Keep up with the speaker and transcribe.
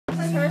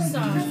her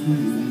song.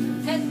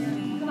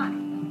 And come on.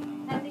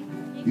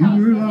 You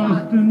were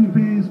lost in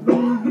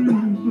peaceful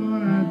dreams, so I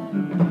had to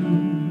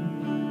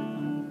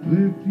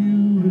lift you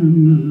in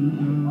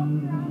the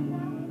dark.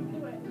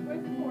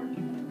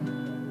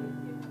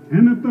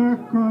 And a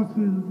thought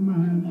crosses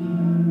my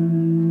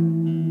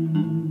mind,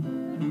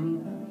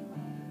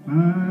 I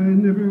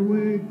never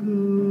wake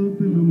up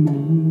in the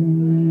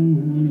morning.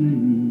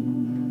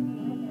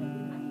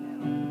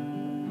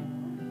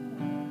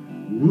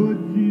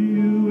 Would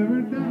you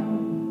ever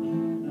doubt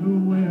the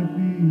way I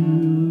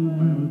feel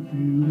about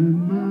you in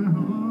my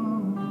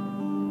heart?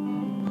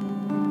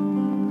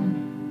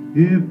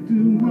 If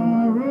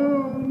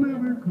tomorrow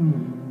never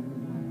comes,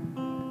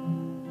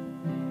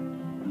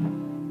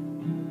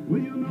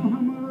 well, you know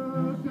how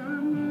much I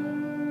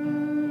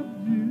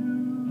loved you,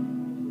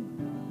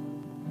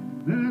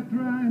 that I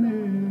try in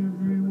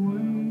every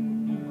way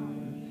to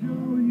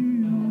show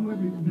you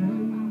every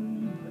day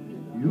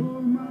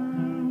you're my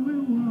only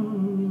one.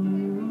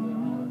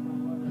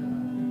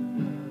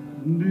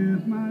 And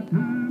if my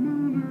time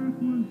on earth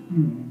was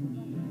through,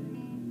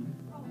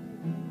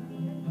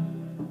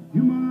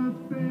 you must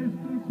face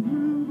this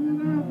world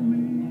without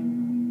me.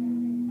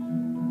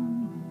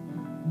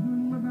 The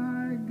love I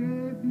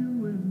gave you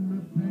in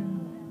the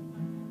past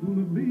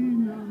will be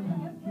not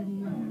the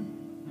last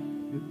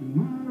if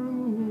tomorrow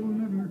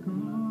never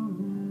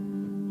comes.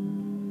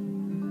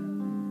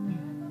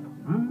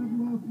 I've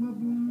lost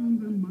loved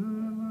ones in my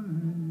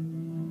life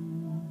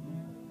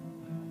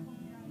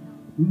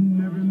who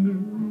never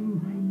knew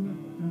how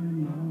much I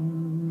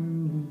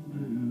loved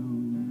them.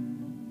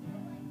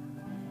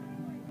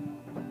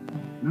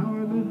 Now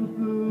I live with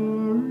the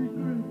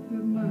regret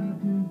that my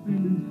true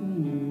feelings for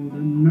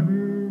them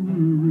never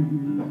were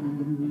real.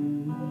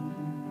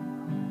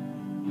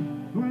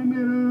 So I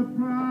made a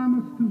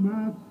promise to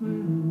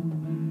myself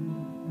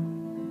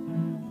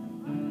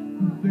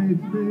to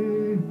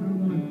stay how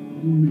much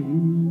you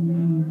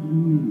mean to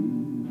me,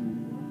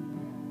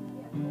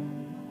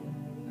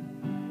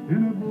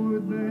 and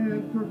avoid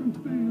that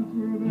circumstance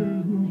where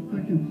there's no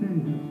second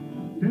chance.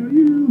 Tell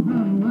you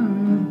how I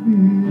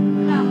feel.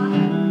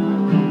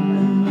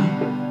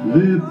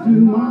 If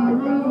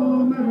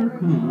tomorrow never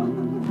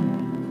comes,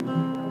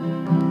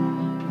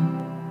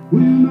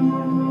 will you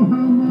know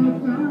how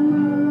much I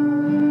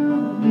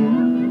love you,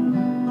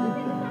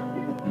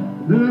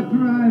 that I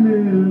try in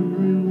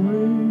every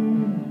way,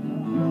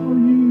 show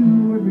you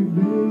every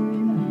day,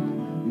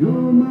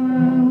 you're my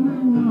only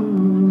one.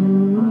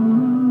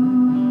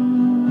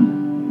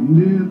 And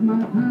if my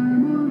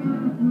time on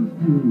earth was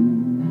through,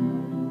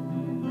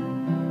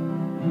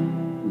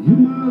 you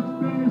must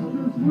face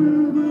this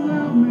world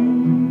without me.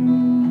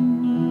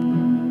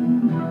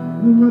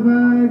 The love I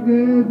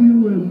gave you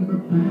in the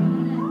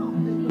past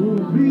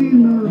will be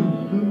not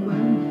the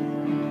last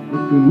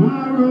if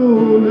tomorrow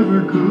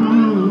never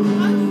comes.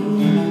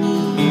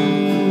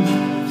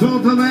 So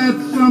to that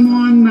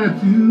someone that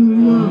you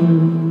love,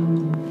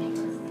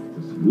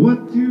 it's what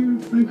you're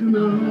thinking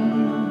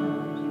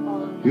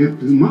of if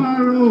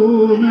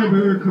tomorrow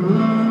never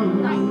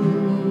comes.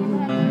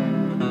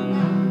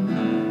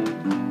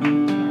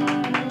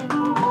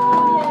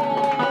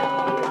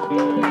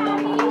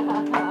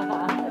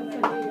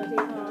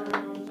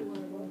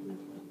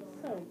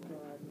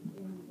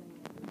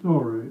 It's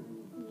all right.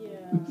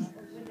 Yeah.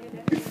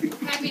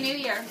 Happy New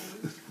Year.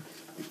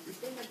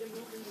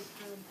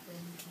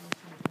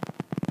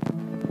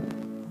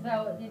 So,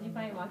 did you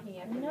find walking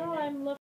after? No, I'm looking.